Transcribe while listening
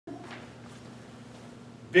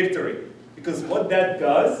victory. Because what that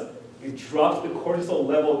does, it drops the cortisol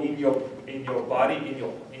level in your body, in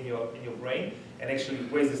your brain, and actually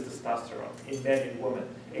raises testosterone in men and women.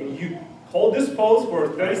 And you hold this pose for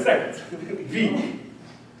 30 seconds. V.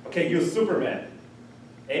 Okay, you're Superman.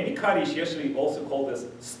 Amy Cuddy, she actually also called this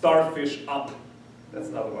starfish up. That's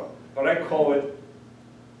another one. But I call it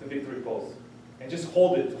the victory pose. And just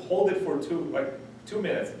hold it for 2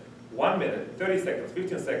 minutes, 1 minute, 30 seconds,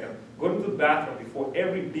 15 seconds. Go into the bathroom before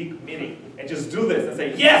every big meeting and just do this and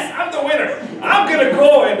say, yes, I'm the winner. I'm gonna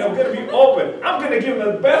go and I'm gonna be open. I'm gonna give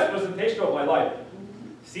the best presentation of my life.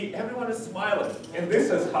 See, everyone is smiling. And this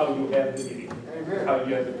is how you end the meeting, how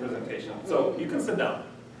you end the presentation. So you can sit down.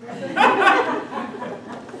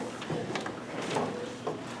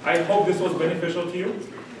 I hope this was beneficial to you.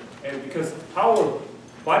 And because our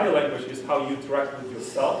body language is how you interact with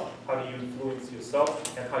yourself, how you influence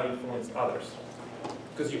yourself, and how you influence others.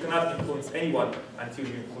 Because you cannot influence anyone until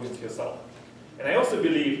you influence yourself. And I also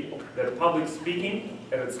believe that public speaking,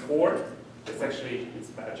 at its core, it's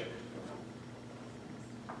magic.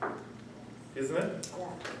 Isn't it? Yeah.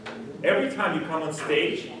 Every time you come on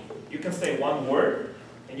stage, you can say one word,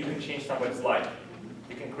 and you can change somebody's life.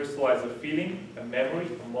 You can crystallize a feeling, a memory,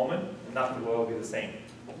 a moment, and nothing will be the same.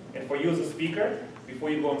 And for you as a speaker, before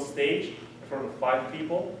you go on stage, in front of 5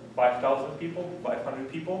 people, 5,000 people, 500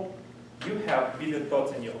 people, you have million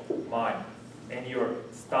thoughts in your mind. And your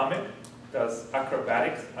stomach does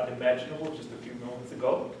acrobatics, unimaginable, just a few moments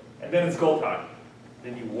ago. And then it's go time.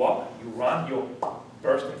 Then you walk, you run, you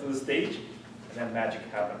burst into the stage, and then magic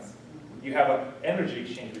happens. You have an energy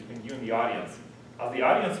exchange between you and the audience. As the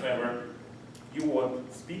audience member, you want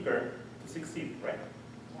the speaker to succeed, right?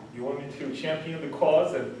 You want me to champion the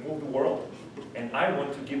cause and move the world, and I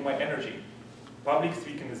want to give my energy. Public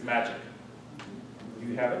speaking is magic. Do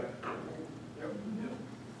you have it? Yep.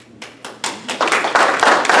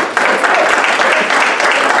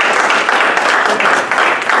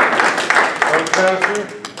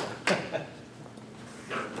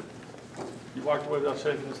 You walked away without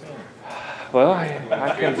shaking his hand. Well,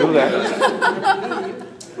 I can do that.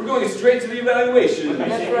 We're going straight to the evaluation.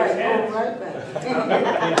 That's right. Oh, right back. Thank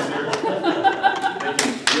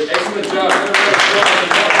you. Excellent job.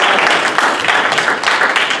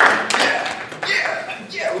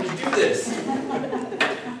 Yeah, we can do this.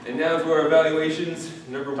 And now to our evaluations.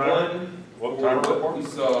 Number one, What time report? We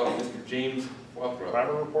saw Mr. James Walthrow.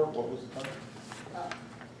 Time report? What was the time?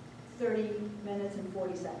 30 minutes and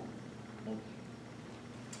 40 seconds.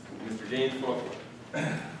 Mr. James Walthrow.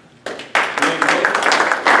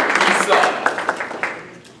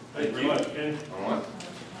 Thank you very much. All right.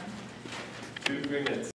 2 to 3 minutes.